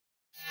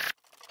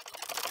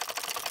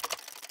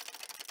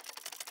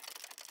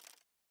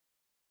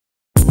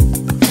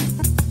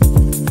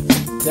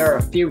There are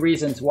a few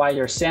reasons why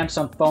your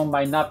Samsung phone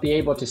might not be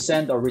able to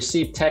send or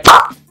receive text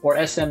or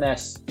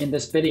SMS. In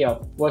this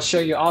video, we'll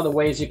show you all the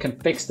ways you can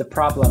fix the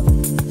problem.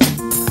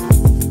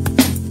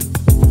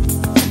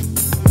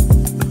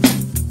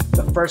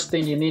 The first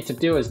thing you need to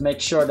do is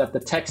make sure that the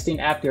texting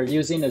app you're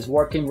using is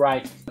working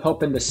right.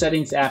 Open the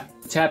Settings app,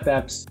 tap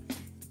Apps.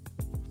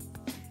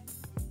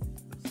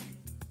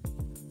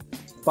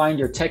 Find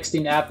your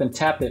texting app and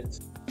tap it.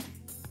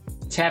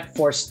 Tap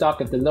Force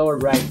Stock at the lower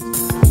right.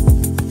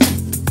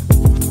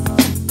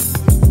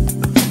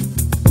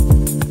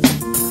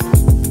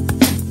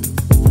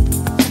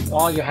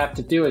 All you have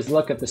to do is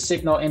look at the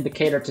signal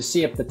indicator to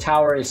see if the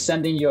tower is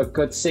sending you a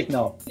good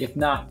signal. If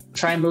not,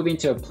 try moving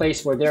to a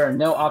place where there are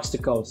no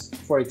obstacles.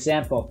 For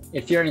example,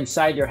 if you're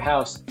inside your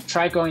house,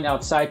 try going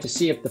outside to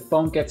see if the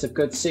phone gets a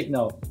good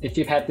signal. If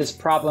you've had this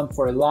problem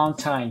for a long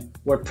time,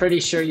 we're pretty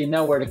sure you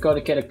know where to go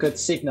to get a good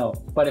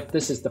signal. But if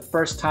this is the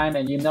first time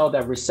and you know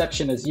that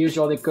reception is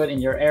usually good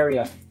in your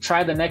area,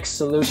 try the next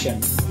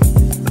solution.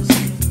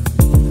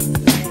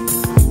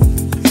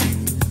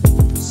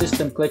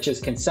 System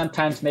glitches can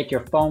sometimes make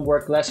your phone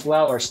work less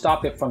well or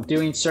stop it from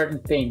doing certain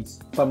things,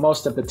 but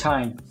most of the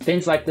time,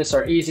 things like this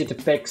are easy to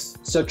fix,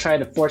 so try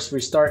to force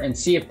restart and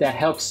see if that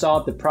helps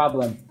solve the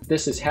problem.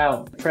 This is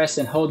how. Press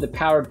and hold the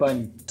power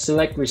button.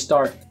 Select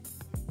Restart.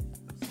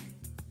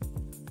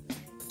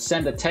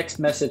 Send a text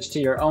message to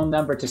your own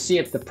number to see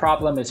if the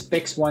problem is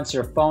fixed once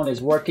your phone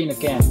is working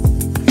again.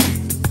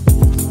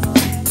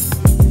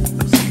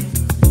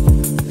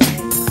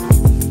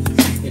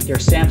 If your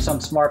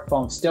Samsung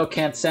smartphone still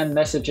can't send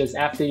messages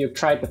after you've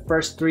tried the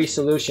first 3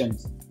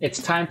 solutions,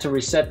 it's time to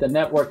reset the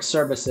network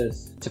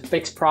services. To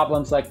fix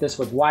problems like this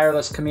with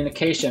wireless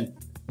communication,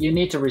 you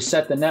need to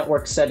reset the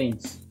network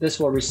settings. This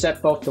will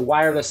reset both the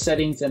wireless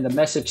settings and the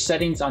message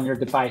settings on your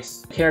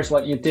device. Here's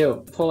what you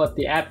do. Pull up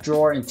the app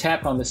drawer and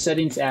tap on the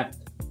Settings app.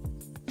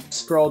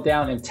 Scroll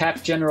down and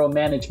tap General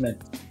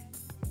Management.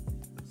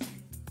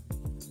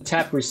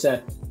 Tap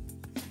Reset.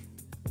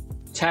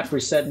 Tap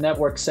Reset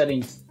Network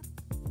Settings.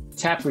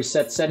 Tap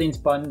Reset Settings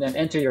button and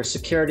enter your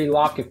security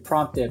lock if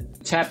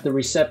prompted. Tap the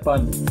Reset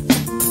button.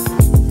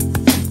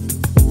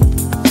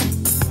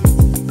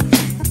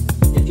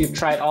 If you've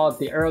tried all of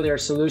the earlier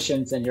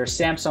solutions and your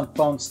Samsung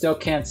phone still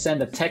can't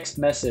send a text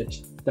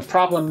message, the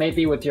problem may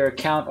be with your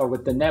account or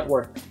with the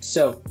network.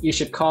 So, you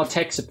should call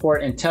tech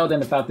support and tell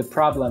them about the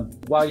problem.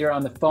 While you're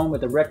on the phone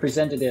with a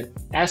representative,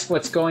 ask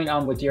what's going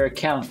on with your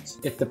account.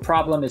 If the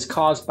problem is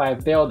caused by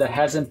a bill that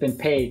hasn't been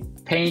paid,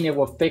 paying it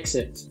will fix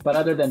it. But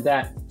other than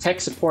that, tech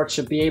support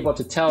should be able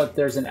to tell if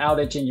there's an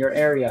outage in your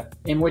area,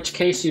 in which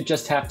case you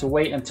just have to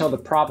wait until the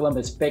problem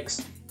is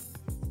fixed.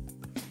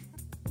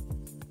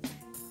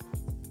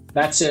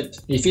 That's it.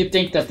 If you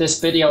think that this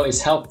video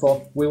is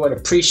helpful, we would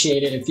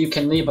appreciate it if you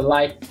can leave a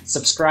like,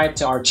 subscribe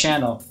to our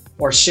channel,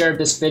 or share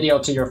this video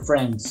to your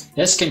friends.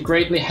 This can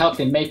greatly help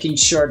in making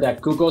sure that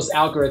Google's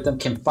algorithm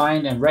can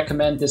find and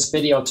recommend this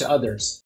video to others.